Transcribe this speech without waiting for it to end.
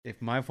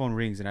if my phone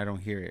rings and I don't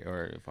hear it,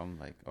 or if I'm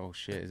like, oh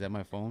shit, is that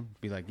my phone?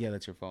 Be like, yeah,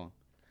 that's your phone.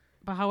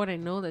 But how would I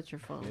know that's your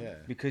phone? Yeah.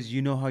 Because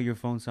you know how your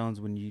phone sounds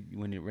when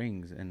it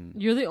rings, and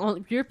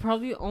You're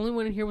probably the only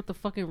one in here with the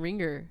fucking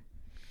ringer.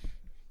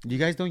 you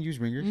guys don't use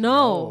ringers.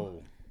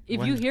 No. If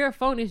Why you not? hear a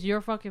phone, it's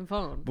your fucking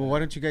phone. But why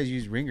don't you guys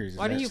use ringers?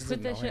 Why don't you just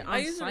put that shit annoying. on I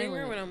use a silent?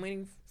 ringer when I'm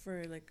waiting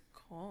for like a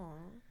call,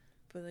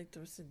 but like the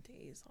rest of the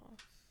day is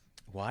off.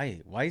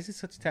 Why? Why is it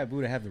such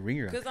taboo to have the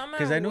ringer on? Because I'm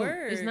I at know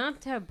work. It's not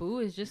taboo.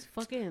 It's just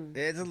fucking.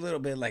 it's a little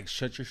bit like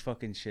shut your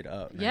fucking shit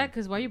up. Man. Yeah,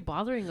 because why are you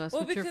bothering us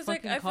Well, with your because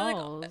like fucking I feel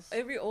calls? like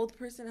every old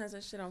person has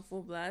that shit on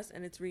full blast,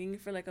 and it's ringing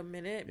for like a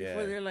minute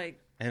before Yeah. they're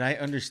like. And I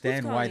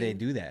understand why they calling?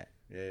 do that.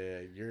 Yeah,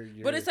 you're.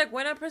 But it's like,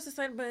 why not press the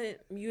side button,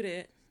 mute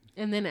it?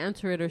 And then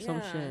answer it or some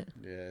Yeah. shit.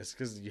 Yeah, it's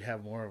because you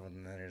have more of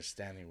them than they're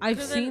standing. With I've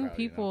the seen crowd,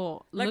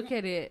 people Like- look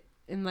at it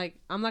and like,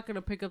 I'm not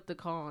gonna pick up the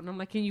call, and I'm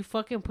like, can you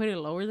fucking put it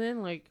lower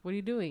then? Like, what are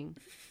you doing?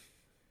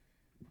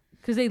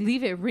 Because they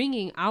leave it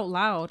ringing out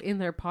loud in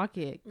their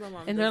pocket, My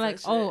mom and they're does like,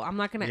 that "Oh, shit. I'm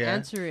not gonna Yeah.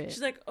 answer it."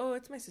 She's like, oh,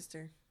 it's my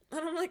sister. And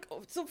I'm like,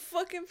 oh, so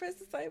fucking press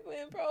the side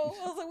button, bro. I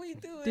was like, what you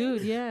doing?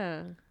 Dude,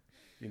 yeah.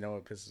 You know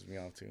what pisses me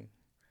off too?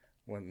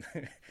 When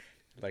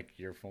like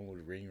your phone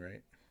would ring,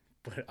 right?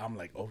 But I'm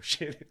like, oh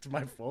shit, it's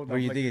my phone. Or I'm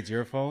you like, think it's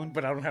your phone?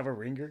 but I don't have a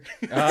ringer.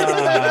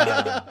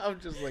 Ah. I'm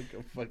just like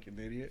a fucking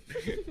idiot.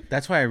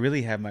 That's why I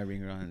really have my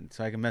ringer on,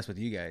 so I can mess with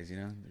you guys. You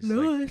know? It's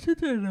like- it's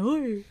such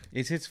annoying.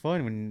 it's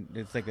fun when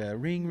it's like a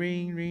ring,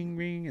 ring, ring,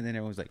 ring, and then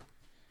everyone's like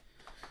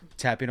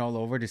tapping all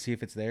over to see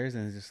if it's theirs,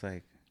 and it's just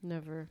like,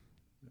 Never,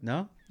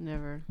 no.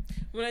 never.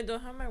 When I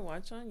don't have my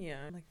watch on, yeah.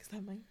 I'm like, is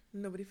that mine?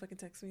 Nobody fucking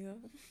texts me though.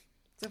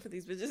 Except for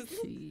these bitches.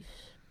 Sheesh.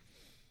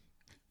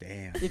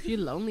 Damn. If you're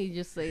lonely,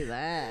 just say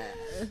that.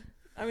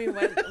 I mean,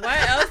 why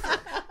else?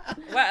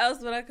 Why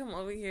else would I come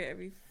over here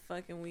every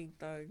fucking week,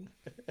 dog?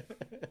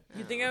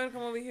 You think I would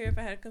come over here if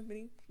I had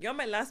company? You're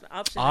my last option.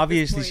 at this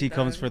Obviously, point, she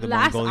comes dog. for the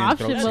Last Mongolian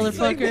option, throat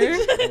singing.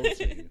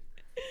 motherfucker.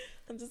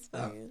 I'm just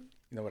playing.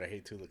 You know what I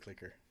hate too? The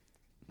clicker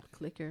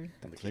Clicker.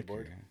 on the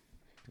keyboard.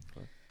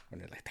 Clicker. When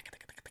they're like,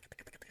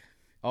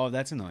 Oh,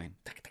 that's annoying.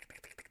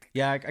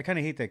 Yeah, I kind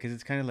of hate that because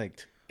it's kind of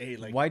like, hey,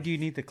 like, why do you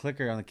need the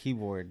clicker on the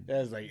keyboard? Yeah,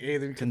 it's like, hey,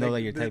 let me To know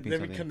that you're let typing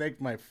let me something. connect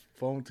my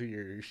phone to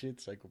your shit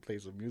so I can play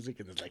some music,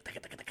 and it's like.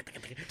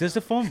 Does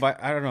the phone?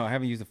 I don't know. I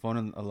haven't used the phone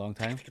in a long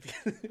time.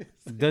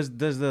 Does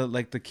the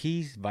like the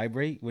keys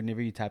vibrate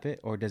whenever you tap it,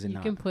 or does it You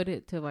not? can put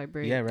it to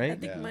vibrate. Yeah, I right.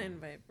 think Yeah. mine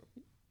vibrate.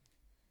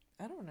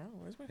 I don't know.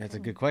 Where's my That's a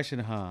phone? good question,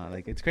 huh?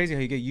 Like it's crazy how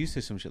you get used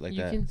to some shit like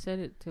you that. can set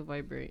it to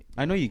vibrate.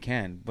 I know you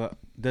can, but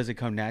does it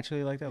come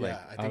naturally like that, Yeah, like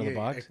I out think of the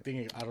box? I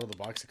think out of the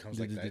box it comes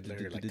like that.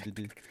 Literally,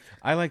 like,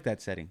 I like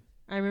that setting.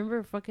 I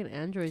remember fucking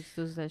Androids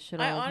does that shit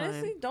all I the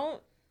honestly time.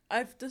 don't.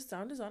 If the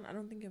sound is on, I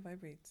don't think it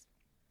vibrates.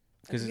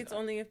 I 'Cause think it's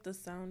only if the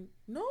sound.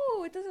 No,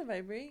 it doesn't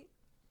vibrate.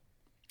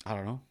 I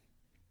don't know.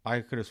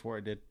 I could have swore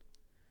it did.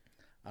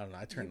 I don't know.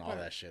 I turned You all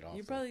prob- that shit off.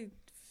 You though. probably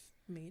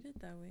made it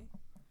that way.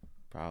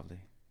 Probably.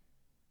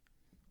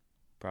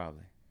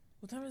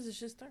 What time does this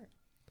shit start?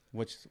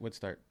 What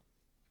start?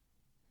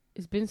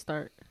 It's been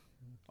start.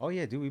 Oh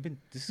yeah, dude. We've been.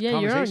 This is Yeah,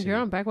 conversation. you're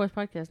on Backwash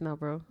Podcast now,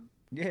 bro.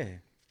 Yeah.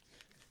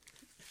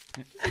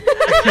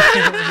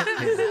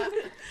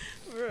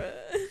 Bruh.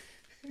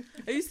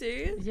 Are you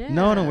serious? Yeah.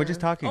 No, we're just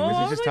talking. Oh, I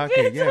We're was just like,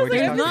 talking. bitch, Yeah, I we're was just like,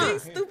 There's I'm talking.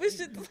 not. saying stupid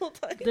shit the whole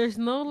time. There's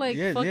no like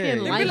Yeah, fucking yeah.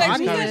 They'd be live like,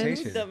 "Who's that audience.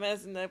 conversation.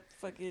 Dumbass in that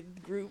fucking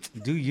group.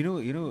 Dude, you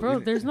know. Bro,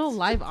 there's no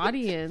live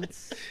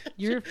audience.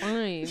 You're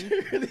fine.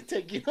 really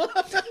taking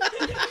off.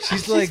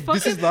 She's like,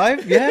 this is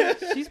live. Yeah.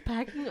 She's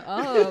packing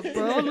up,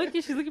 bro. Look,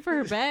 she's looking for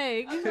her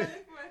bag. I'm looking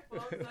for my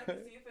phone so I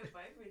can see if it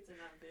vibrates or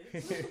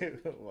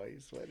not, bitch. Why are you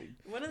sweating?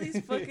 One of these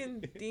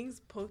fucking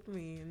things poked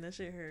me and that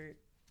shit hurt.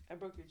 I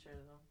broke your chair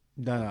though.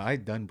 No, I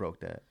done broke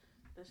that.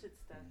 That shit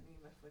stabbed me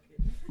in my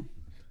fucking.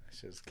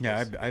 It's just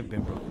Yeah, I've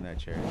been broken that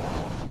chair.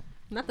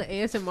 Not the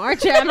ASMR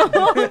channel.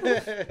 How the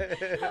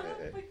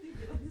fuck do you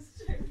get on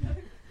this chair?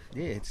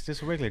 Yeah, it's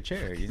just a regular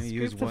chair. You know,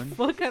 you use Scrape the one.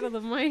 fuck out of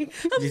the mic.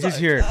 You just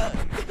hear. My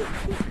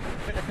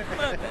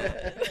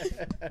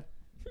bad.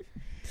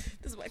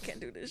 This is why I can't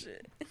do this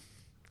shit.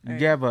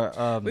 Alright. Yeah, but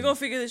We're gonna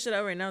figure this shit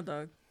out right now,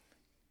 dog.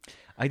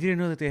 I didn't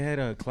know that they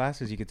had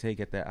classes you could take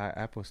at the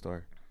Apple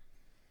store.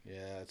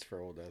 Yeah, it's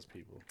for old ass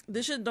people.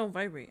 This shit don't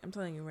vibrate. I'm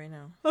telling you right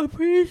now. I'm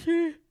pretty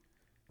sure.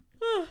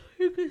 Oh,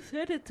 you can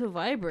set it to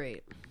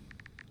vibrate.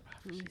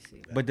 Let me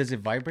see. But does it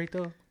vibrate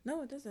though?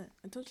 No, it doesn't.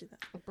 I told you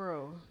that.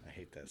 Bro, I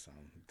hate that sound,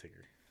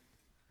 Tigger.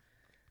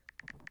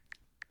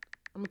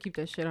 I'm gonna keep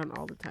that shit on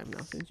all the time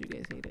now since you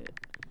guys hate it.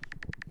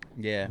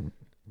 Yeah.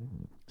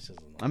 It's just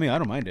I mean, I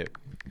don't mind it.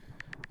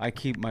 I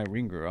keep my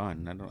ringer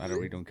on. I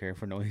really don't care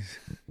for noise.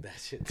 that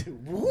shit too.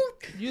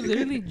 You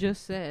literally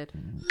just said,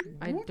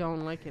 I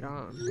don't like it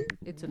on.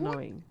 It's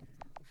annoying.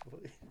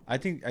 I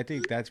think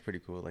that's pretty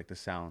cool, like the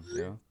sound,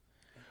 you know.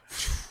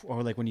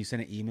 Or like when you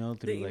send an email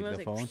through The like email's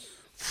the like- phone.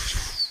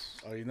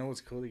 Oh, you know what's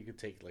cool? You can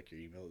take like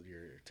your email,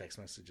 your text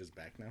messages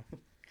back now.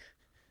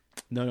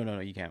 No,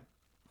 you can't.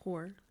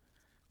 Whore.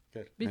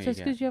 Good. Bitch, you that's can't.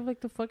 because you have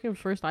like the fucking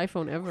first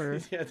iPhone ever.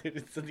 Yeah, dude,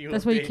 it's the new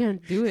That's why you update.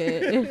 can't do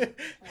it.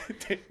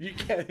 you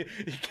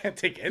can't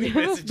take any You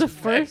have messages the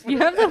back. first. You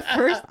have the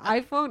first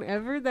iPhone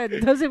ever that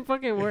doesn't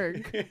fucking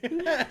work.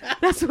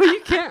 That's why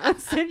you can't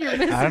unsend your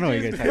messages. I don't know what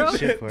you guys bro. have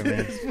shit for,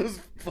 man. This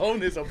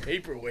phone is a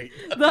paperweight.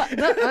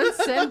 The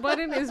unsend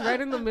button is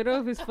right in the middle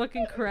of his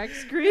fucking crack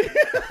screen.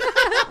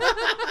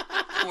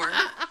 Whore.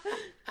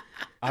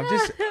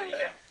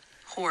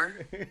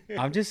 Whore.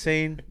 I'm just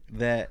saying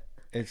that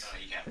it's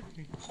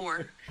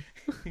Whore.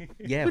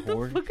 yeah, What the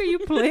whore. fuck are you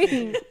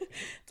playing?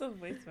 Don't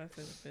waste my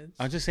bitch.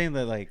 I'm just saying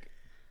that like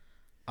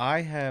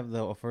I have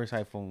the first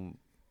iPhone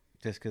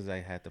just because I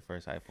had the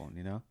first iPhone.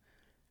 You know,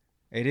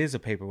 it is a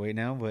paperweight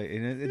now, but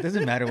it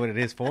doesn't matter what it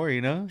is for.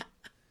 You know,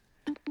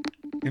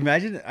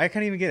 imagine I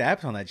can't even get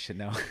apps on that shit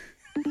now.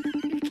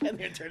 You can't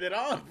even turn it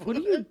on. What are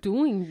you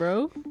doing,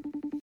 bro?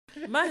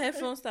 My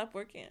headphones stopped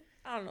working.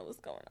 I don't know what's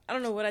going on. I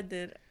don't know what I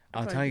did.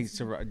 I'll tell you,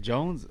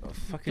 Jones,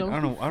 fucking, Don't I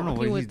don't know what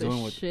fucking he's with the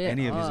doing with shit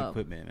any of his up.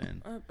 equipment,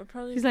 man. I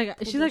probably She's like, pulled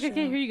I that can't shit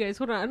hear out. you guys.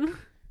 Hold on.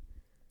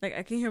 Like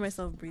I can hear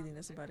myself breathing.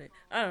 That's about it.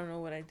 I don't know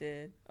what I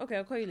did. Okay,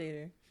 I'll call you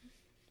later.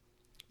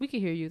 We can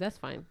hear you. That's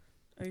fine.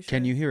 Are you sure?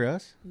 Can you hear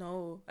us?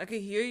 No, I can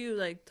hear you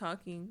like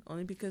talking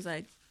only because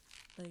it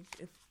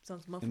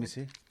sounds muffled. Let me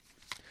see.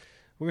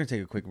 We're gonna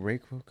take a quick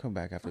break. We'll come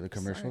back after the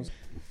commercials.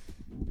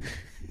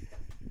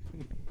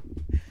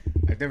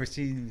 I've never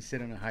seen you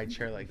sit on a high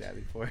chair like that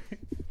before.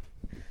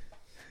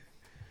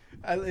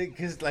 I like,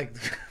 cause like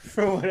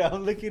from what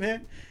I'm looking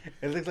at,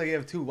 it looks like you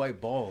have two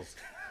white balls.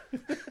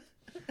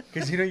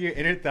 Cause you know your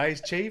inner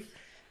thighs chafe.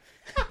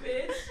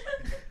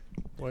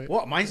 Why,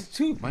 Well, mine's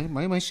too.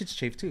 My shit's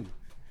chafed too.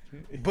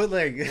 But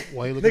like,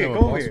 why are you look, looking at my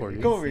go over balls here. for?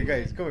 Go over here,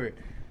 guys. Go over here.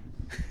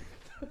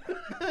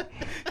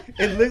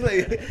 It looks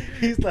like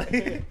he's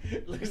like.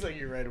 Looks like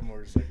you ride a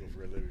motorcycle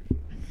for a living.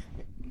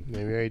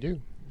 Maybe I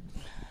do.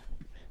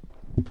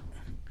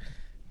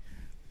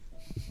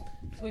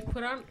 So we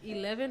put on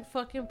 11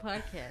 fucking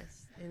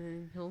podcasts. And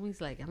then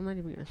homie's like, I'm not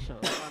even going to show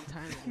up on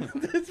time.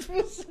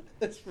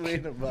 That's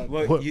plain about.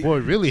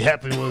 What really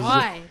happened was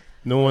Why?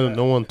 no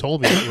one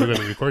told me we were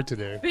gonna record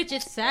today. Bitch,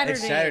 it's Saturday.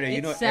 It's Saturday.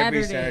 You know, It's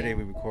every Saturday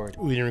we record.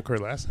 We didn't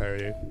record last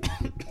Saturday.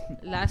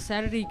 Last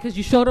Saturday, because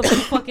you showed up too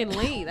fucking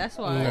late. That's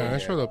why. No, I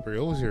showed up early.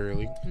 I was here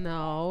early.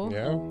 No.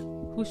 Yeah.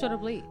 Who showed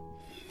up late?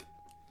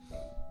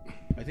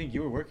 I think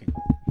you were working.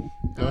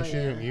 No, Oh, she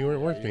yeah. didn't. You weren't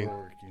You working. were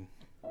working.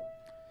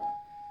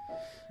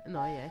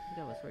 No, yeah, I think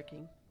I was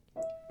working.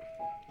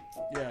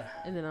 Yeah,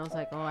 And then I was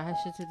like, oh, I have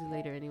shit to do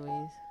later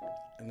anyways.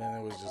 and then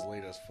it was just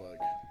late as fuck.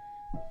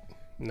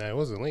 Nah, it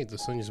wasn't late. The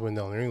sun just went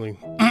down early.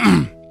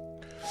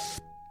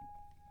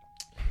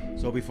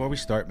 So before we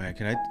start, man,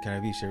 can I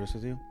be serious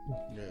with you?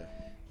 Yeah.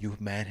 You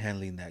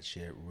manhandling that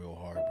shit real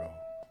hard, bro.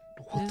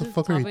 What This the is a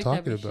fuck are you topic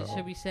talking that about?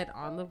 Should be said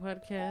on the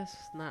podcast,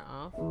 not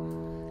off.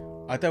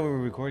 I thought we were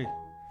recording.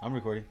 I'm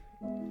recording.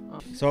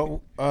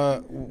 So,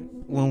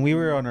 when we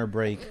were on our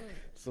break,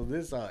 So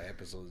this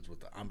episode is with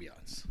the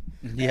ambiance.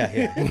 yeah.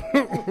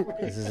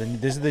 this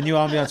is the new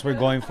ambiance we're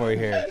going for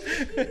here.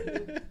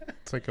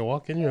 It's like I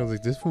walk in here, I was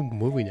like, "This fool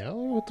moving out?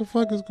 What the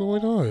fuck is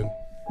going on?"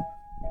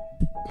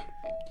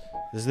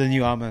 This is the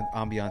new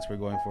ambiance we're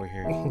going for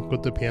here.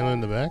 With the piano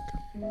in the back.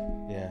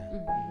 Yeah.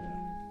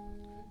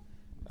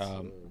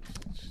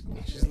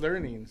 She's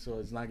learning, so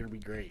it's not gonna be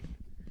great.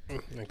 I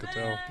could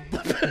tell.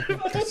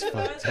 That's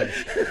fucked up.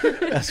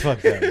 That's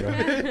fucked up, bro.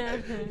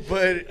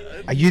 But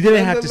You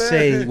didn't have to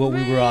say what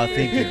we were all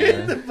thinking,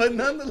 man. but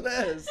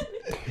nonetheless,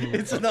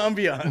 it's an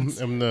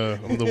ambiance. I'm the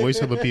voice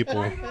of the people.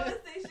 I want to say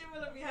shit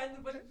when I'm behind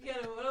the fucking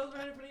piano. When I was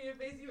right in front of your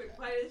face, you were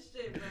quiet as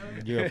shit, bro.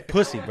 You're a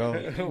pussy, bro.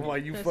 While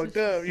you That's fucked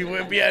what up, you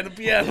went behind the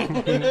piano.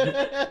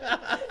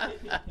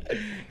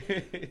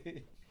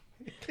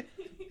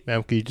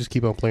 Ma'am, can you just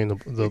keep on playing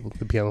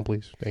the piano,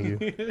 please? Thank you.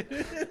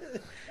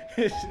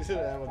 She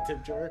said, "I have a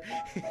tip jar."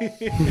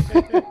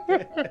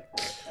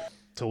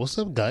 So what's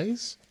up,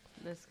 guys?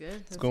 That's good.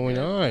 What's going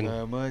on?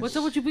 What's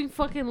up with you being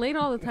fucking late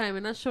all the time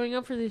and not showing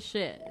up for this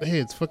shit? Hey,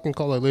 it's fucking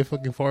called I live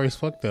fucking far as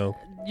fuck though.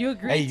 You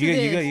agreed Hey, to you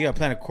this. got to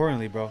plan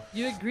accordingly, bro.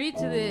 You agreed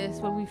to this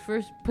when we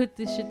first put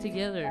this shit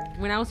together.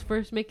 When I was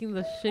first making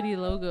the shitty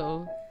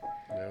logo.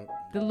 Nope.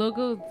 The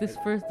logo, this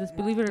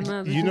believe it or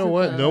not. This You know isn't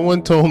what? the- No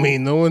one told me.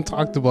 No one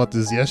talked about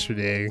this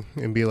yesterday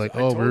and be like, I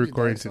 "Oh, told we're you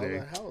recording that's all today."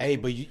 that helps. Hey,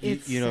 but you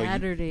It's you know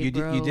Saturday, you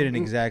bro. didn't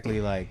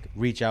exactly like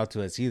reach out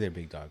to us either,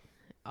 big dog.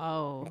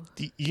 Oh.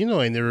 You know,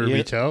 I never You-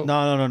 reach out.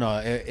 No.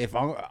 If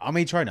I'm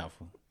HR now,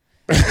 fool.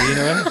 You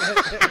know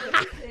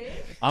what?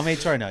 I'm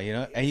HR now, you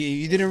know, and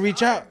you didn't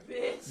reach out.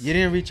 You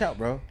didn't reach out,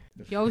 bro.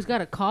 You always got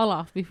to call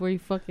off before you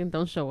fucking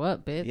don't show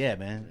up, bitch. Yeah,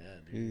 man.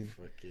 Yeah, dude,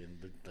 fucking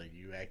looked like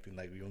you acting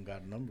like we don't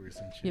got numbers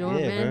and shit. You know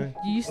what, Yeah, man?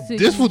 bro. You used to.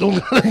 This fool don't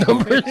got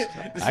numbers.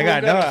 I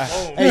got no. a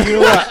phone. Hey, you know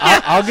what?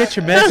 I'll get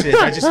your message.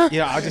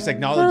 I'll just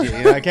acknowledge it.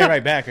 You know, I can't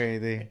write back or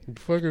anything.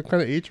 Fuck, what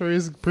kind of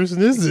HRS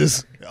person is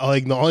this? I'll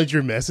acknowledge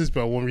your message,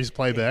 but I won't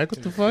reply back.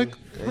 What the fuck?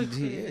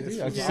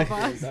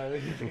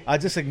 I'll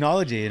just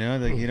acknowledge it. You know,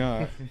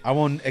 like I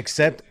won't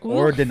accept Who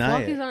or the deny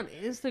fuck is it. on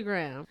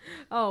Instagram?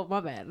 Oh, my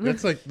bad.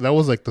 That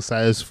was like the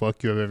saddest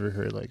fuck you I've ever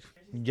heard. Like,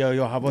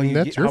 Yo, how about you?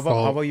 That's your How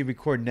fault. about you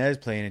record Nez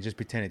playing and just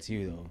pretend it's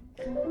you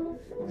though?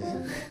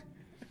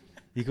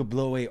 You could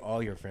blow away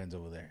all your friends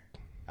over there,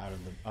 out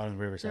on the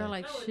riverside. They're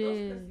like,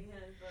 shit.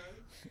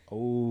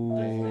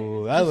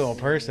 Oh, that's a little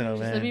personal,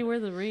 Just let me man. wear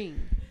the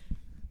ring.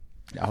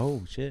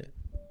 Oh shit.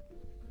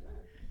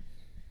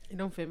 It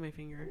don't fit my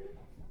finger.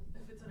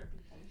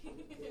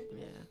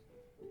 Yeah.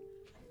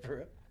 For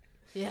real?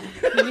 Yeah.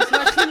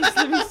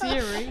 Let me see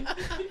a ring.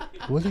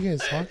 what are you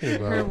guys talking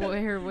about?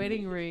 Her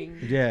wedding ring.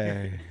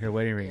 Yeah, her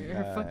wedding ring.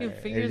 Her fucking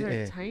fingers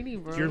are tiny,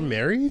 bro. You're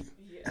married?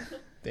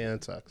 Damn,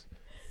 that sucks.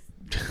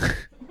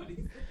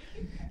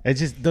 It's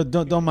just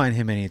don't mind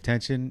him any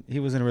attention. He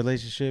was in a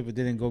relationship, it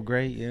didn't go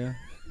great. Yeah.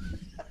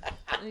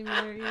 I'm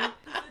married.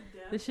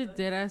 This shit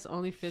dead ass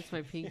only fits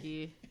my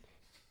pinky.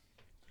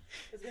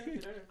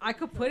 I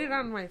could put it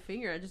on my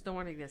finger. I just don't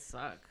want it to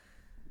suck.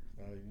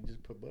 You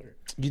just put butter.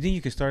 You think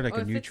you could start like Oh,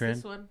 a it new fits trend?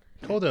 this one.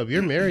 Hold up,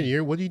 you're married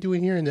here. What are you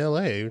doing here in LA?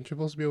 Aren't you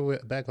supposed to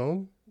be back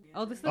home?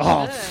 Oh, this looks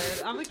Oh.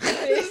 good. I'm gonna keep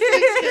it.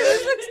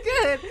 This looks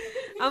good.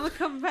 I'm gonna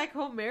come back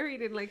home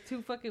married in like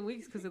 2 fucking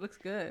weeks because it looks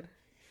good.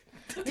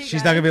 Hey,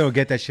 She's not gonna be able to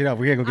get that shit out.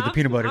 We gotta go get the I'm-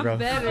 peanut butter, I'm bro.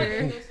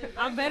 better.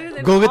 I'm better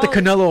than Go get the all-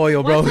 canola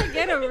oil, bro. Once I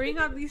get a ring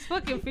on these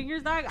fucking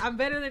fingers, dog, I'm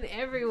better than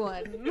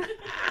everyone.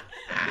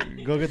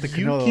 Go get the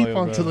You canola keep oil,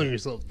 on bro. telling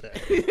yourself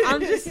that. I'm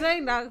just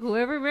saying, dog,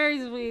 whoever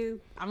marries me,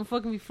 I'm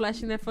fucking be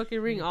flashing that fucking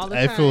ring all the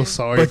I time. feel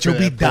sorry But for you'll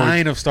be that poor-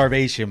 dying of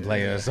starvation,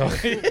 player. So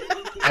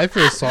I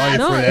feel sorry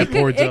No, for that it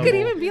poor could, it could devil.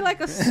 even be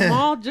like a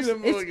small, just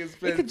Them motherfuckers it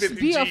spend could just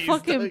 50 be a Gs,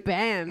 fucking dog.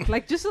 band,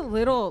 like just a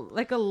little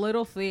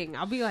thing.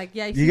 I'll be like,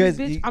 yeah, you see You guys-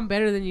 this bitch, you- I'm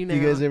better than you now.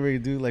 you guys ever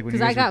do like when you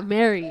Because I guys got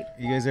married.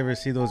 you guys ever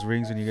see those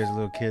rings when you guys are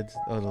little kids?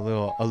 Oh, the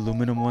little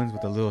aluminum ones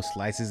with the little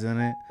slices in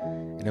it,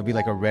 and it'll be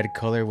like a red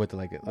color with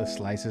like the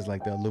slices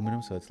like the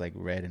aluminum, so it's like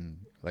red and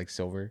like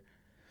silver.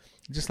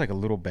 Just like a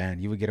little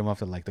band. You would get them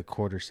off at like the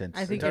quarter cents.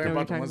 I You think I know talking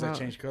what about the you're ones talking that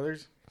about. change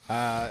colors?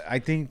 I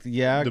think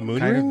yeah, The moon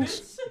kind of.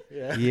 rings?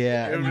 Yeah.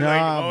 Yeah, It would be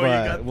nah, you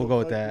but got we'll the go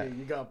with fucking- that.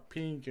 You got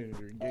pink and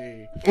you're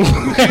gay.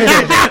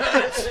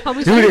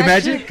 Homie, Dude, that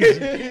imagine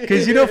shit-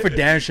 because you know for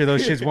damn sure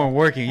those shits weren't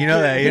working. You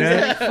know that, you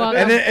know. Fuck, And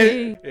I'm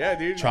then- gay. Yeah,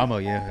 dude. Trauma,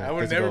 yeah. I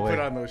would physical never way. put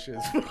on those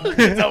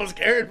shits. I was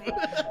scared.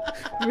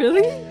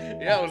 Really?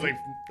 Yeah, I was like,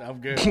 I'm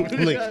good. I'm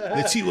like,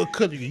 let's see what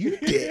color you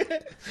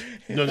dead.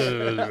 No.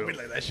 I'd be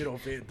like, that shit don't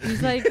fit.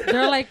 He's like,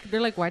 they're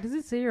like, why does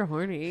it say you're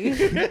horny?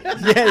 Yeah.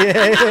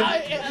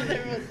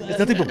 There's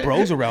nothing but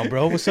bros around,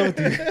 bro. What's up with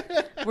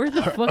you? Where's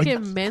the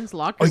fucking men's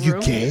locker Are room?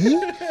 you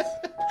gay?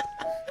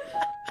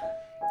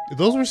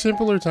 Those were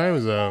simpler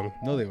times, No,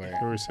 they They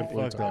weren't. were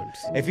simpler Fucked up. times.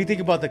 If you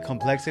think about the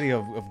complexity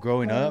of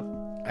growing up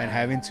and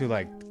having to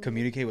like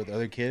communicate with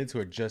other kids who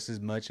are just as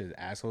much as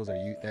assholes as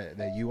you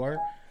that you are,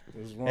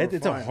 It was more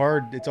it's fun.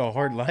 a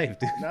hard life,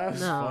 dude. No, it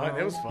was No. fun.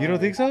 It was fun. You don't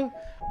think so?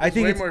 I It's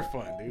think way it's more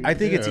fun, dude. I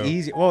think it's Yeah.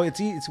 easy. Well, it's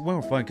way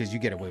more fun because you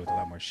get away with a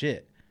lot more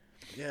shit.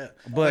 yeah.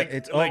 But Like-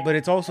 it's like- but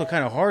it's also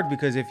kind of hard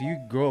because if you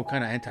grow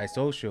kind of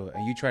antisocial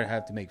and you try to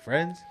have to make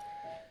friends,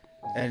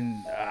 and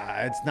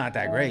it's not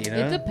that great, you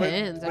know. It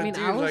depends. But I mean,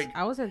 dude, I like-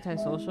 was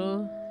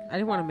antisocial. I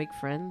didn't want to make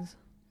friends.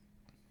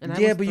 And I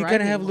Yeah, was but you gotta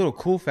have a thriving. little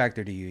cool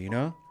factor to you, you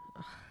know.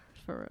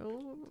 For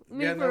real. Yeah,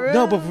 Me no. for real.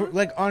 No, but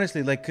like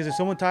honestly, like because if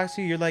someone talks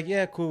to you, you're like,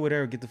 yeah, cool,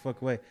 whatever, get the fuck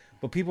away.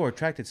 But people are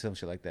attracted to some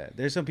shit like that.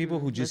 There's some people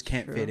who just that's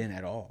can't fit true. in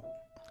at all.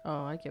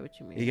 Oh, I get what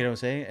you mean. You get what I'm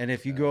saying? And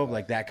if you grow up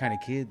like that kind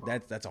of kid,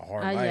 that's a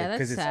hard life. Yeah,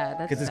 that's it's, sad.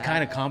 That's Because it's sad.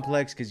 kind of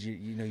complex because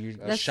you're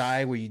That's-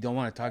 shy where you don't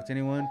want to talk to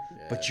anyone,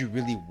 but you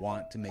really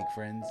want to make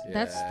friends.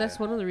 That's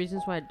one of the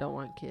reasons why I don't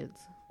want kids.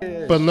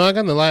 But not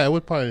gonna lie, I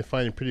would probably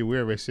find it pretty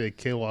weird if I see a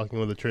kid walking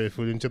with a tray of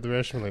food into the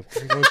restaurant. Like,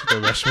 I'm going to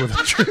the restaurant with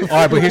a tray. All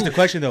right, but here's the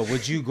question though: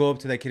 would you go up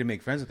to that kid and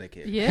make friends with that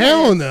kid? Yeah.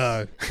 Hell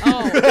no.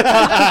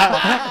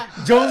 Oh,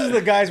 Jones is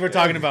the guys we're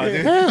talking about,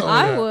 dude. Hell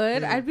I no.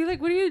 would. I'd be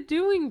like, "What are you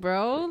doing,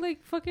 bro?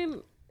 Like,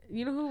 fucking."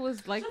 You know who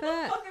was like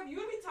that?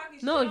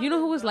 No, you know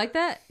who was like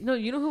that? No,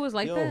 you know who was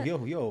like that?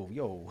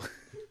 Yo.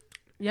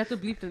 You have to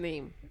bleep the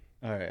name.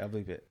 All right, I'll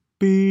believe it.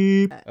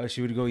 Beep. Oh,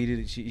 she would go eat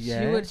it.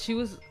 She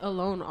was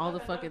alone all the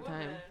fucking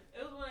time.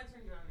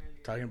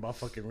 Talking about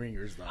fucking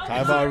ringers, dog.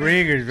 Talk about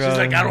ringers, bro. She's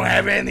like, I don't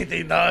have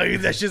anything, dog.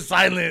 That shit's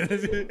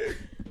silent.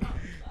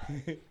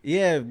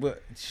 Yeah,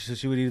 but so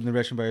she would eat in the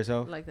restaurant by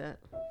herself. Like that.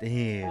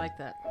 Damn. Like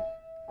that.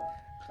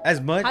 As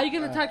much. How you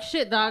gonna talk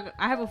shit, dog?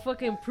 I have a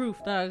fucking proof,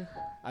 dog.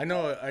 I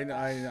know.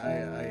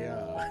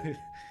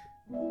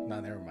 No,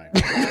 never mind.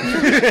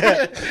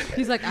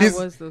 He's like, I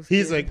was those.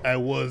 He's kids. like, I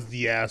was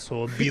the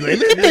asshole. Be like,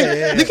 look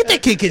at that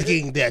kid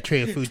getting that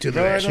tray of food to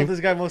the Bro, I know restroom. this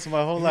guy most of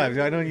my whole life.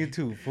 I know you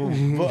too.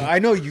 Fool. But I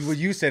know you. What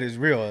you said is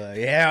real. Like,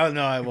 hell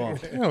no, I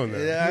won't. Hell no.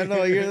 Yeah, I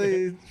know you're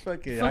really fucking.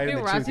 Fucking hiding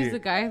the truth Rossi's here. the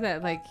guy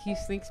that like he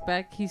sneaks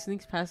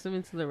past him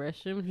into the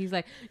restroom, and he's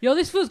like, "Yo,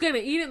 this fool's gonna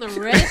eat in the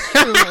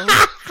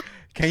restroom."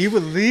 Can you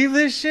believe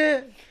this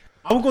shit?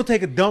 I'm gonna go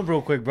take a dump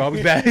real quick, bro. I'll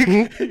be back.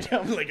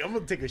 I'm like, I'm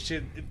gonna take a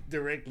shit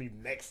directly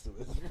next to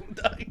this.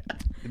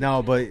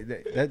 No, but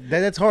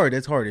that's hard.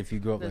 That's hard if you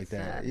grow up like That's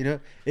that. sad. You know,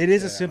 it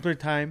is a simpler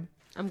time,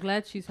 I'm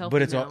glad she's helping.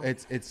 but it's now. all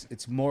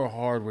it's more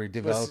hard where you're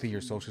developing your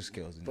social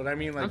skills. But I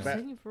mean, I'm like back,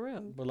 saying it for real.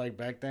 but like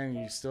back then,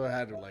 you still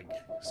had to like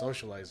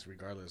socialize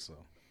regardless. So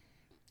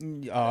They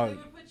would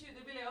put you.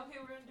 They'd be like, okay,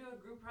 we're gonna do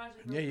a group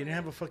project. yeah, you didn't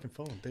have a fucking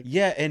phone.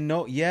 yeah and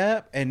no,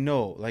 yeah and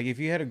no. Like if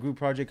you had a group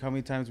project, how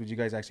many times would you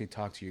guys actually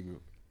talk to your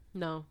group?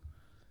 No,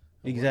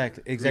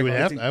 Exactly. You Exactly. would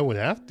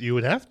have. You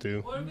would have to.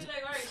 Or it'd be like,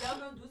 all right, y'all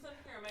gonna do something.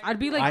 Or am I I'd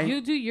be like, you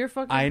do your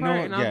fucking I part,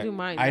 know. and Yeah, I'll do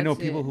mine. I know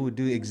That's people it. who would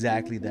do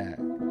exactly that.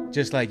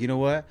 Just like, you know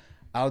what?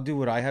 I'll do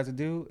what I have to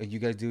do, and you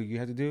guys do what you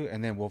have to do,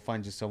 and then we'll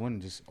find just someone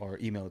and just or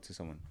email it to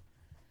someone.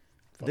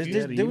 You This-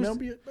 had an there email was-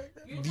 be- back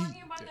then? You're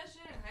talking about that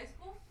shit in high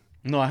school?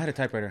 No, I had a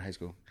typewriter in high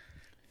school.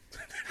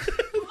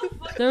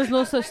 There was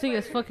no such thing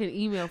as fucking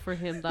email for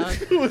him, dog.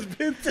 It was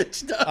vintage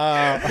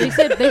stuff. They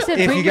said if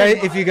bring you your-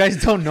 guys if you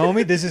guys don't know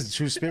me, this is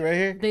true spit right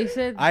here. They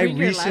said I bring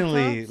your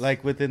recently, laptops.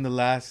 like within the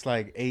last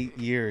like 8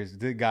 years,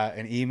 got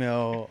an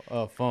email,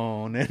 a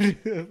phone, and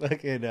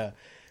fucking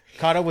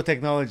caught up with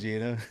technology. You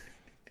know.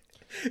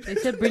 They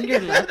said bring your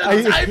laptop. No.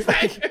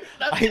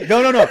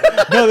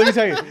 Let me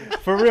tell you,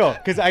 for real,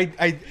 because I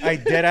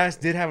dead ass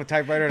did have a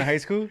typewriter in high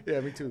school,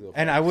 Yeah, me too though.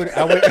 and I would.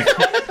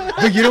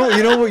 But you know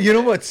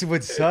what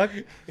would suck?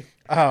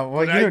 Well,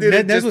 But you I know, did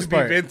it Nez just was to be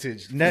part.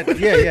 vintage.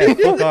 Yeah,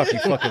 fuck off, you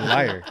fucking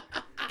liar.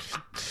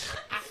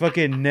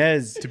 Fucking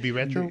Nez. To be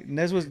retro.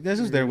 Nez was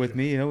there with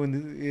me, you know,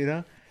 when you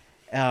know.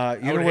 You I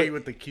know would what? hate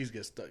when the keys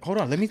get stuck. Hold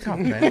on, let me talk,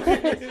 man.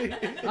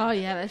 Oh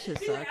yeah, that shit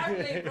sucked. I'm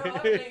late, bro.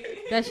 I'm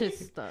late. That shit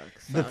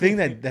sucks. The thing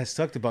that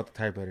sucked about the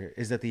typewriter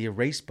is that the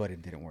erase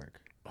button didn't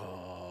work.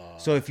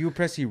 So if you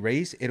press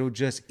erase, it'll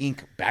just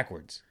ink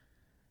backwards.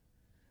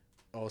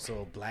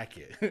 Also, black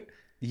it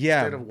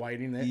Yeah. instead of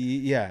whiting it.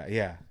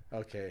 Yeah.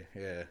 Okay,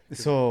 yeah.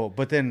 So,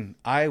 but then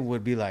I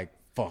would be like,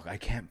 fuck, I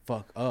can't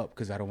fuck up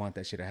because I don't want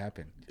that shit to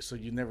happen. So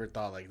you never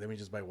thought like, let me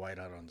just buy white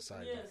out on the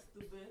side. Yeah,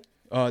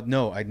 stupid.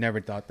 No, I never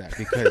thought that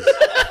because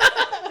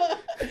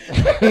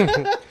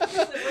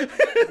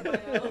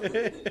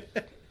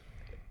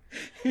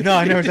no,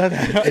 I never thought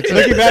that.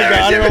 Looking back,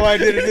 I don't know why I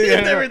didn't do You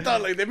that. never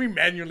thought like, let me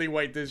manually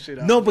white this shit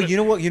out. No, but you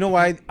know what? You know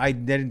why I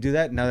didn't do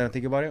that? Now that I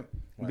think about it,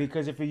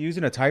 because if you're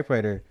using a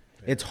typewriter,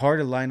 it's hard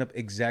to line up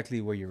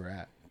exactly where you're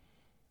at.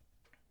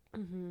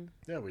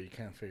 Yeah, but you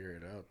can't figure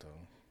it out though.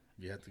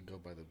 You have to go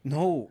by the.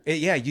 No,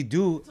 yeah, you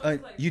do.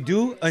 You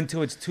do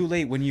until it's too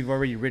late when you've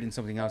already written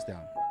something else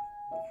down.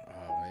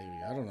 Oh,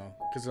 maybe I don't know.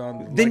 Because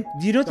on Then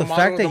you know the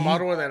fact that the you-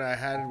 model that I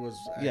had was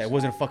Yeah, it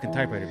wasn't a fucking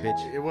typewriter,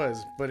 bitch. It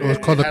was, but It was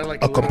called had a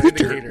like a little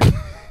computer. indicator.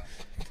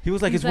 He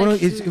was like, He's it's one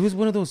like, of it was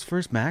one of those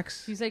first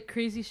Macs. He's like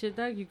crazy shit,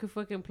 dog. You could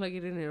fucking plug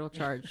it in and it'll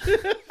charge.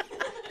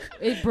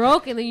 It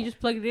broke and then you just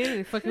plug it in and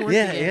it fucking works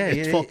Yeah, again. yeah,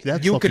 It's yeah. fuck-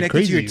 that's You fucking connect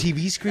it to your crazy.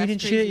 TV screen That's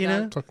and shit, crazy, you know.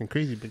 dog. Fucking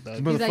crazy, big dog.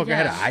 This Do He's like, motherfucker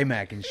had yeah. an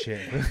iMac and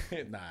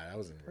shit. Nah, I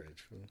wasn't rich.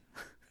 Fool.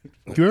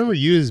 you remember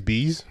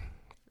USBs?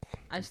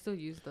 I still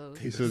use those.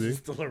 You still do?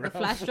 Still The around.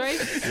 flash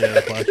drive? Yeah,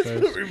 the flash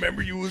drives.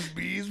 Remember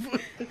USBs?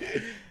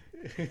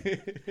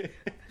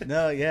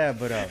 No, yeah,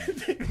 but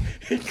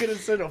He could have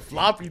said a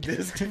floppy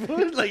disk.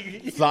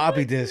 Like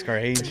floppy disk or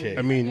ancient.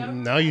 I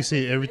mean, now you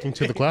say everything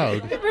to the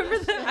cloud. Remember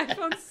the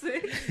iPhone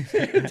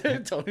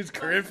 6? Tony's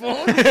current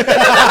phone.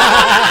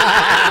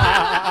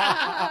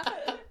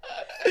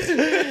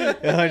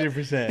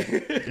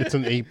 100%. It's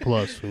an 8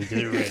 plus. We'll get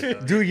it right.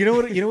 dog. Dude, you know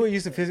what?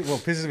 Used to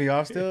pisses me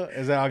off still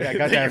is that I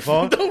got that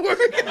phone. Don't worry.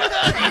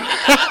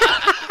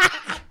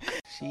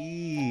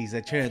 Jeez,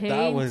 that train of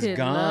thought was Tainted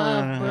gone.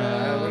 love, bro.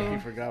 I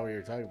look, forgot what you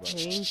were talking about.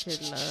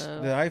 Tainted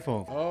love. The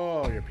iPhone.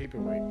 Oh, your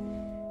paperweight.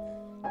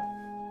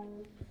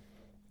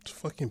 This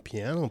fucking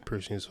piano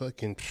person is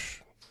fucking.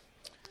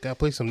 Gotta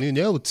play some new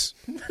notes.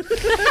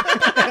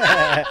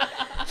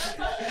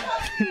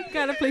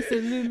 Gotta play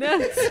some new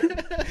notes.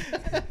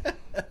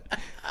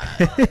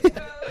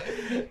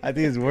 I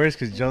think it's worse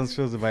because Jones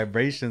feels the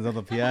vibrations on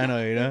the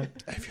piano, you know?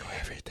 I feel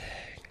everything.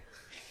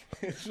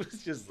 It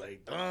was just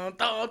like dun,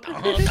 dun,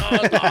 dun, dun,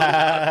 dun,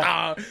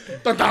 dun,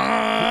 dun,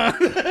 dun.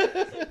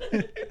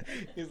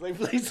 He's like,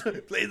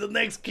 play the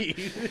next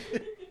key.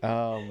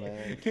 Oh,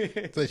 man.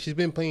 It's like she's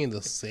been playing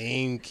the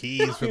same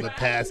keys for the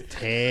past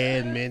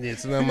 10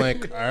 minutes. And I'm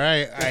like, all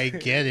right, I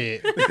get it.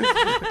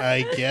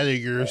 I get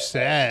it. You're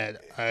sad.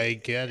 I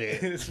get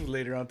it. This was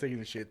later on taking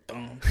the shit.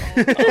 Dun,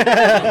 dun, dun,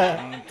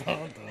 dun, dun,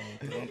 dun,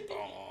 dun,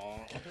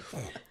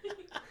 dun.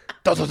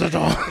 Da, da, da,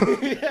 da.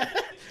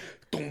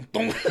 Dun,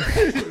 dun.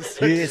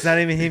 It's not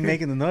even him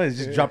making the noise,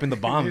 it's just dropping the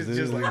bombs. It's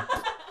just dude. like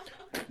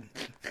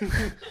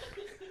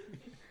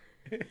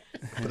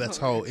But that's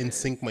how in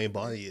sync my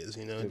body is,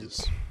 you know.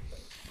 Just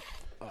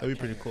that'd be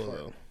pretty cool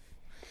though.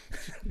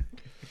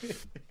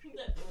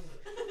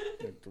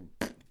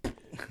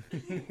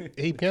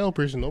 Hey, piano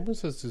person, nobody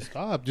says to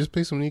stop. Just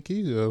play some new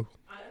keys though.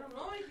 I don't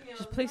know anything else.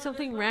 Just play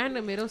something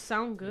random. It'll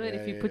sound good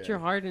if you put your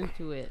heart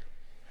into it.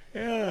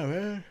 Yeah,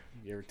 man.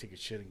 You ever take a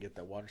shit and get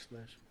that water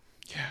splash?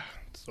 Yeah,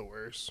 it's the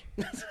worst.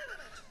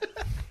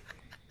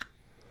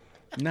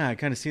 Nah, I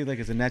kind of see it like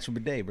it's a natural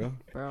bidet, bro.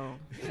 Bro.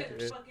 Fucking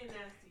nasty.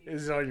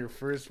 Is it on your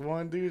first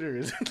one, dude, or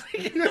is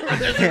it like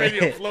there's already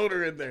a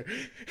floater in there?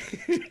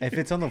 If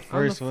it's on the On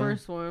first the one,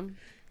 first one.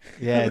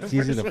 yeah, it's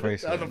usually the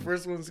first On one. the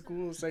first one's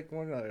cool. The second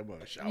one, I'm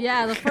gonna shower.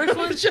 Yeah, the first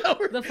one.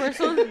 Shower. The first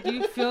one,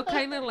 you feel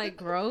kind of like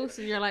gross,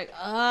 and you're like,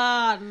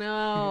 ah,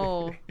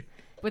 no.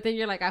 But then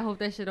you're like, I hope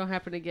that shit don't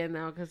happen again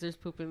now because there's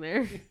poop in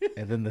there.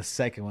 And then the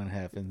second one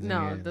happens. and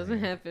No, you're it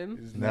doesn't like- happen.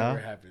 It's No? never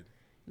happened.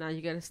 Now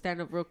you gotta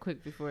stand up real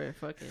quick before it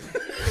fucking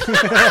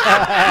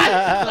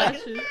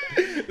flashes.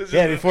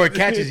 Yeah, before it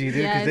catches you,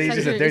 dude, Yeah, because then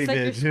it's you're like, just a you're, dirty it's like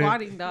you're bitch.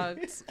 squatting, dog.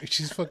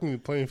 She's fucking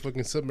playing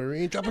fucking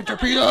submarine, dropping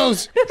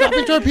torpedoes,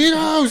 dropping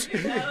torpedoes.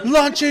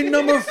 Launching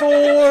number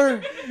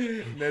 4.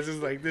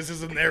 This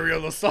is an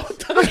aerial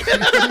assault.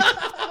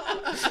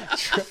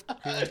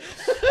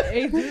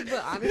 Hey, dude,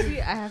 but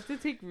honestly, I have to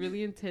take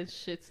really intense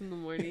shits in the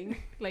morning.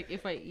 Like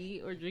if I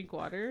eat or drink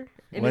water,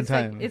 and One it's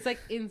time. like it's like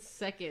in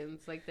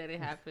seconds, like that it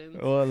happens.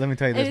 Well, let me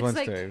tell you And this one it's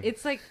like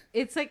story.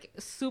 it's like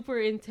super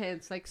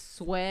intense, like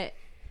sweat,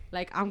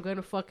 like I'm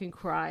gonna fucking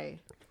cry.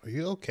 Are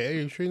you okay?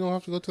 Are you sure you don't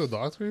have to go to the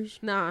doctors?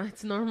 Nah,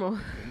 it's normal.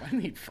 I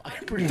need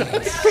fiber.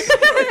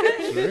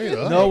 Straight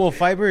up. No, well,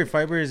 fiber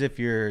is if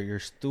your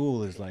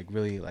stool is like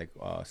really like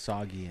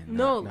soggy and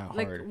No, not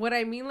like hard. what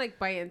I mean, like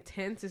by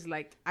intense is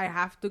like I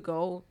have to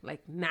go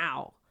like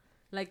now.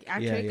 Like I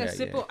Yeah, drink yeah, a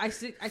sip yeah. of I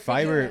take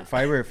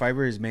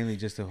Fiber is mainly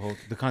just to hold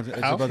the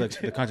it's How? about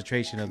the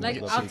concentration of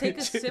like the I'll take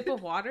a sip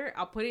of water,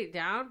 I'll put it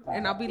down,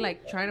 and I'll be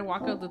like trying to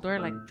walk out the door,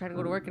 like trying to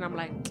go to work, and I'm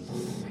like,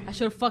 I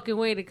should have fucking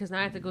waited because now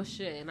I have to go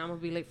shit, and I'm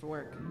gonna be late for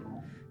work.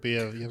 But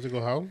yeah, you have to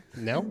go how?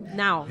 Now?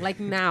 Now, like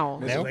now,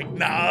 Now? Like,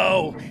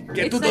 no,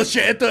 get It's to the like-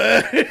 shit.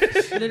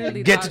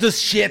 literally. Get dog. to the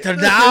shit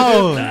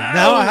now.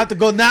 Now I have to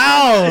go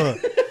now.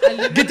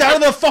 Get out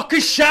of the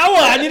fucking shower.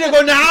 I need to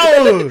go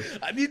now.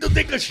 I need to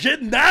take a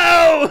shit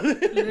now.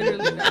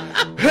 Literally,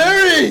 dog.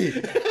 Hurry.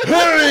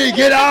 Hurry.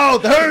 Get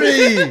out.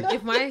 Hurry.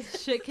 If my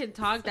shit can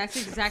talk, that's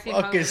exactly how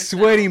I'm Fucking gonna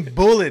sweating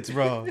bullets,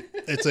 bro.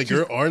 It's like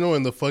you're Arnold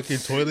in the fucking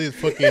toilet.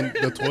 Fucking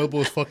the toilet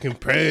bowl's fucking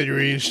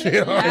predatory and shit.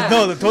 Yeah.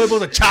 No, the toilet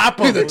bowl's a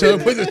chopper. The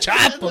toilet bowl's a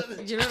chopper.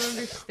 sound. You don't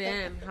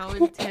understand how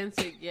intense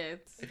it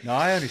gets. No,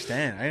 I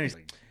understand.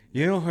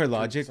 You know her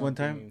logic one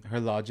time?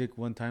 Her logic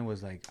one time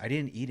was like, I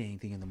didn't eat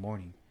anything in the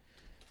morning.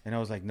 And I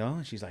was like, no.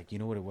 And she's like, you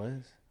know what it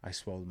was? I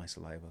swallowed my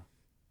saliva.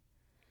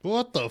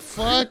 What the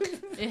fuck?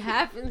 It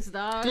happens,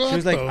 dog. She What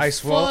was like, the I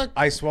fuck?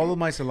 swallowed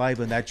my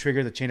saliva, and that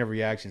triggered the chain of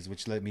reactions,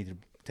 which led me to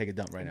take a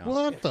dump right now.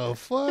 What the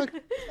fuck?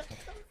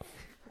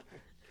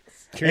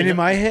 And in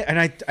my head, and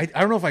I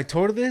don't know if I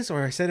told her this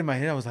or I said in my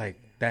head, I was like,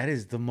 that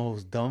is the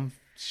most dumb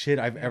shit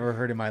I've ever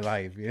heard in my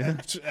life. Yeah.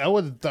 I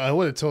would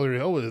have told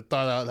her. I would have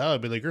thought out loud.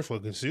 I'd be like, "You're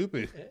fucking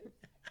stupid."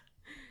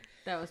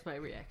 That was my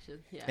reaction.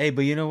 Yeah. Hey,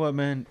 but you know what,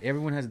 man?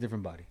 Everyone has a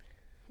different body.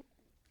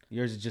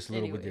 Yours is just a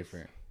little bit Anyways.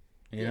 different.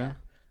 You Yeah. know?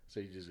 So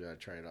you just gotta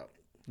try it out.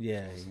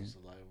 Yeah. Some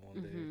saliva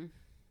one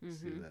day.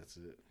 See if that's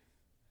it.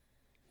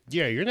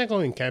 Yeah, you're not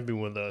going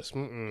camping with us.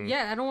 Mm-mm.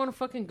 Yeah, I don't want to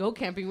fucking go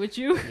camping with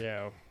you.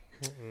 Yeah.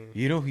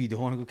 You know who you don't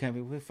want to go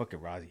camping with? Fucking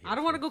Rozzy. I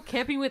don't want to go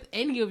camping with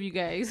any of you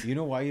guys. You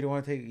know why you don't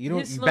want to take? You don't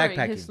His you snoring,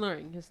 backpacking. his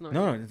snoring.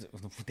 No,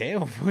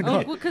 damn. Oh,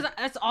 No. because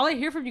that's all I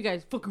hear from you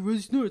guys. Fucking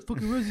Rosie snores.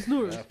 Fucking Rosie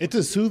snores. It's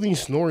a soothing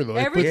snore though.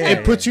 Every It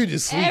time- puts you to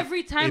sleep.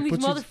 Every time It these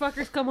puts you-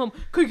 motherfuckers come home,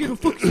 couldn't get a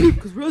fucking sleep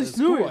because Rosie's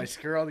That's cool. I snoring.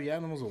 scare all the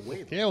animals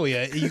away. Hell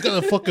yeah! You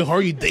got a fucking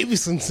Harley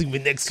Davidson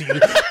sleeping next to you.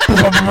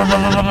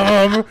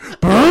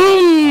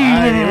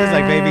 It was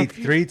like maybe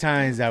 3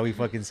 times that we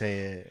fucking say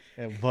it.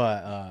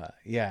 But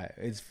yeah,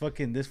 it's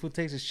fucking this fool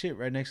takes a shit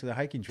right next to the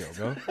hiking trail,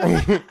 bro.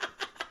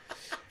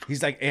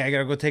 He's like, hey, I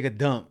gotta go take a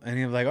dump. And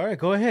he's like, all right,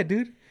 go ahead,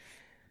 dude.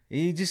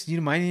 And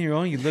you minding your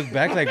own, you look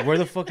back like, where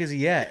the fuck is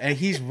he at? And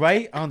he's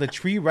right on the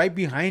tree right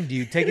behind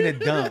you, taking a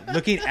dump,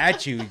 looking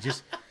at you.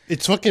 Just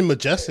It's fucking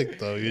majestic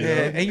though, you know.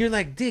 yeah, and you're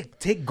like,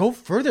 Dick, go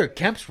further.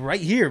 Camp's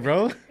right here,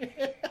 bro.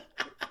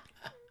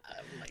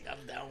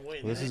 I'm down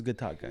with Well, this is good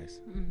talk, guys.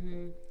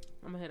 I'm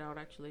gonna head out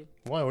actually.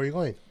 Why? Where are you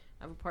going?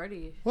 I have a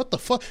party, What the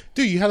fuck,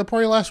 dude? You had a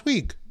party last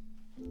week.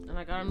 and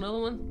I got another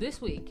one this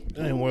week.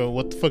 And well,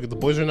 what the fuck? The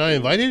boys are not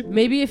invited.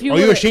 Maybe if you Are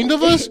you were- ashamed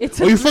of us? It's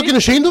Are a you three- fucking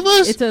ashamed of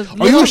us? It's a Are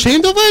you little-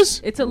 ashamed of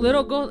us? It's a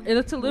little girl.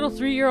 It's a little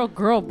 3-year-old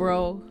girl,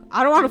 bro.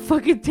 I don't want to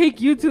fucking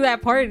take you to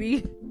that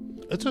party.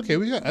 It's okay.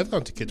 I've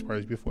gone to kids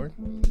parties before.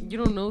 You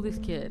don't know this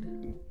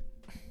kid.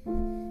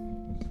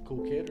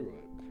 cool kid or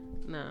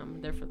what? Nah,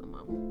 I'm there for the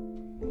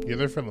mom. You're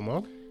there for the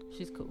mom?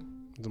 She's cool.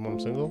 The mom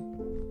single?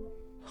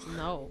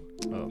 No.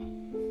 Oh.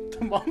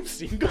 The mom's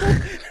single.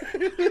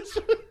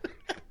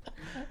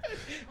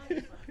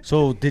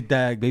 So did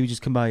that baby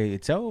just come by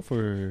itself,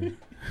 or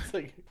It's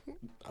like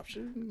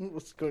adoption?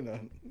 What's going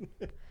on?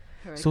 All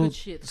right, So, good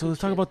shit. so good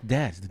let's talk shit. about the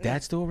dads. The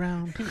dad's still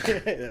around?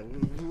 Yeah,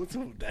 what's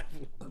up with that?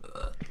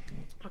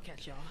 I'll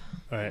catch y'all.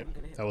 All right, I'm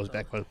gonna hit that was myself.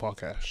 Back by the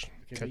Podcast.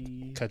 Okay,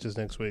 bye. Catch us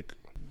next week.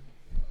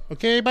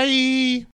 Okay, bye.